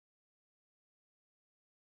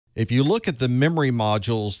If you look at the memory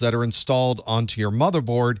modules that are installed onto your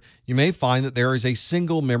motherboard, you may find that there is a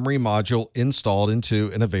single memory module installed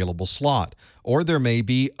into an available slot, or there may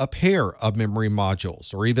be a pair of memory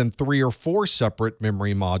modules, or even 3 or 4 separate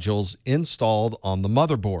memory modules installed on the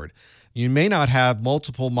motherboard. You may not have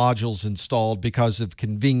multiple modules installed because of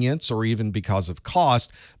convenience or even because of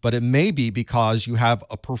cost, but it may be because you have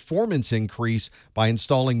a performance increase by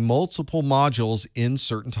installing multiple modules in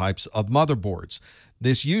certain types of motherboards.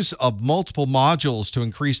 This use of multiple modules to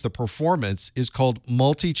increase the performance is called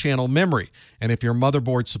multi-channel memory. And if your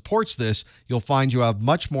motherboard supports this, you'll find you have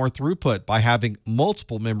much more throughput by having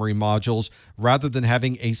multiple memory modules rather than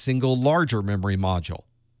having a single larger memory module.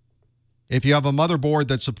 If you have a motherboard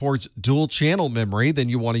that supports dual channel memory, then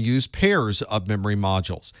you want to use pairs of memory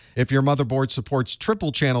modules. If your motherboard supports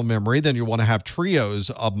triple channel memory, then you want to have trios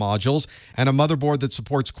of modules. And a motherboard that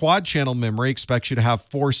supports quad channel memory expects you to have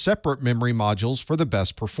 4 separate memory modules for the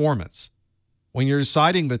best performance. When you're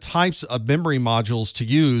deciding the types of memory modules to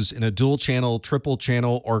use in a dual channel, triple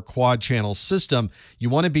channel, or quad channel system, you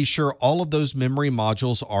want to be sure all of those memory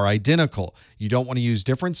modules are identical. You don't want to use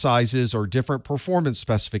different sizes or different performance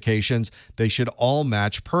specifications. They should all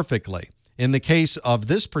match perfectly. In the case of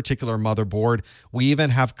this particular motherboard, we even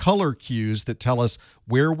have color cues that tell us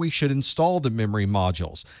where we should install the memory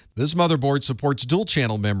modules. This motherboard supports dual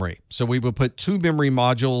channel memory, so we would put 2 memory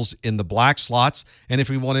modules in the black slots, and if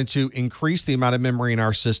we wanted to increase the amount of memory in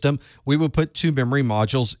our system, we would put 2 memory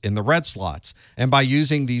modules in the red slots. And by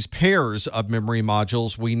using these pairs of memory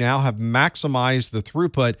modules, we now have maximized the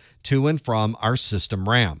throughput to and from our system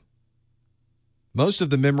RAM. Most of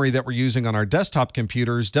the memory that we're using on our desktop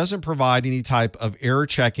computers doesn't provide any type of error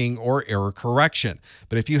checking or error correction.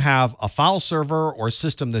 But if you have a file server or a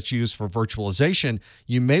system that's used for virtualization,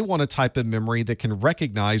 you may want a type of memory that can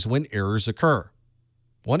recognize when errors occur.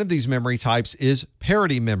 One of these memory types is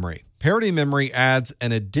parity memory. Parity memory adds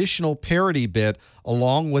an additional parity bit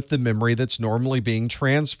along with the memory that's normally being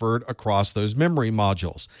transferred across those memory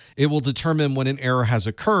modules. It will determine when an error has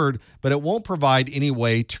occurred, but it won't provide any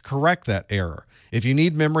way to correct that error. If you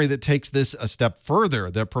need memory that takes this a step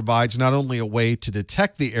further, that provides not only a way to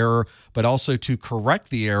detect the error, but also to correct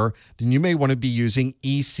the error, then you may want to be using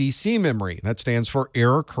ECC memory. That stands for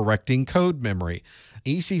Error Correcting Code Memory.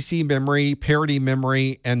 ECC memory, parity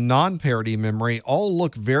memory, and non-parity memory all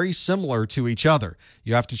look very similar to each other.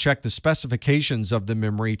 You have to check the specifications of the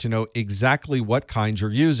memory to know exactly what kind you're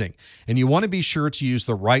using. And you want to be sure to use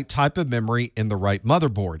the right type of memory in the right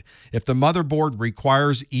motherboard. If the motherboard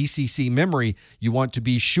requires ECC memory, you want to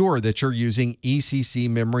be sure that you're using ECC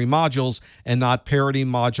memory modules and not parity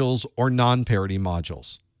modules or non-parity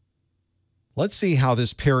modules. Let's see how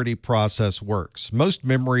this parity process works. Most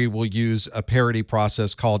memory will use a parity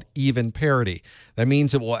process called even parity. That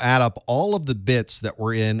means it will add up all of the bits that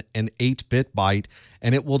were in an 8-bit byte,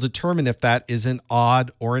 and it will determine if that is an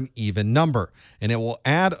odd or an even number. And it will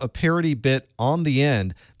add a parity bit on the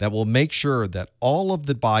end that will make sure that all of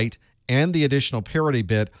the byte and the additional parity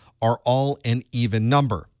bit are all an even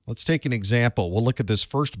number. Let's take an example. We'll look at this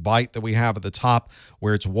first byte that we have at the top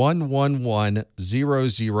where it's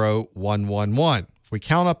 111001111. If we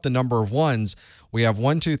count up the number of ones, we have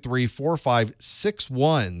 1, 2, 3, 4, 5, 6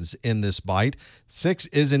 ones in this byte. 6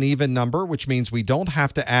 is an even number, which means we don't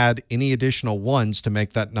have to add any additional ones to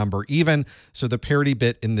make that number even, so the parity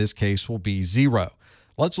bit in this case will be 0.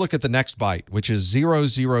 Let's look at the next byte, which is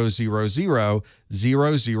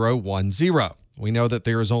 00000010. We know that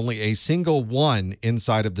there is only a single 1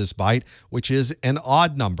 inside of this byte, which is an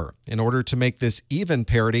odd number. In order to make this even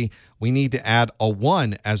parity, we need to add a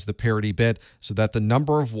 1 as the parity bit so that the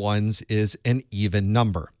number of ones is an even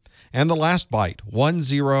number. And the last byte,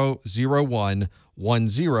 10011000.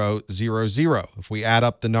 If we add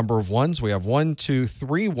up the number of ones, we have 1, 2,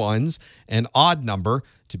 3 ones, an odd number.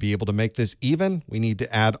 To be able to make this even, we need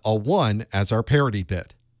to add a 1 as our parity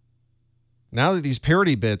bit. Now that these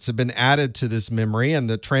parity bits have been added to this memory and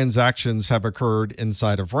the transactions have occurred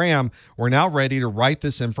inside of RAM, we're now ready to write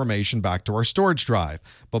this information back to our storage drive.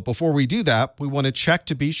 But before we do that, we want to check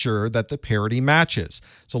to be sure that the parity matches.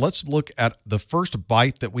 So let's look at the first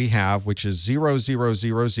byte that we have, which is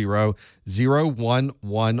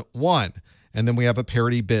 00000111. And then we have a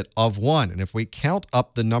parity bit of 1. And if we count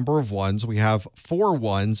up the number of ones, we have 4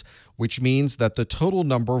 ones, which means that the total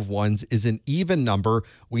number of ones is an even number.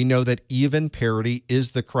 We know that even parity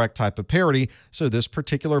is the correct type of parity, so this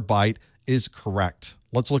particular byte is correct.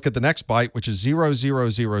 Let's look at the next byte, which is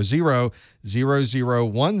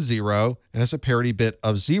 00000010, and it's a parity bit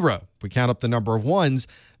of 0. If we count up the number of ones,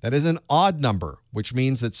 that is an odd number, which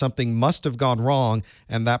means that something must have gone wrong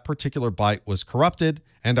and that particular byte was corrupted,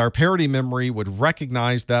 and our parity memory would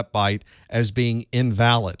recognize that byte as being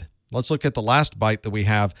invalid. Let's look at the last byte that we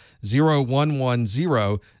have,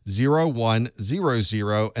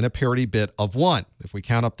 01100100, and a parity bit of 1. If we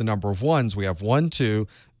count up the number of ones, we have 1, 2,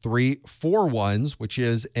 3, 4 ones, which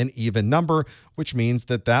is an even number, which means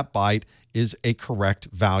that that byte is a correct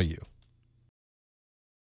value.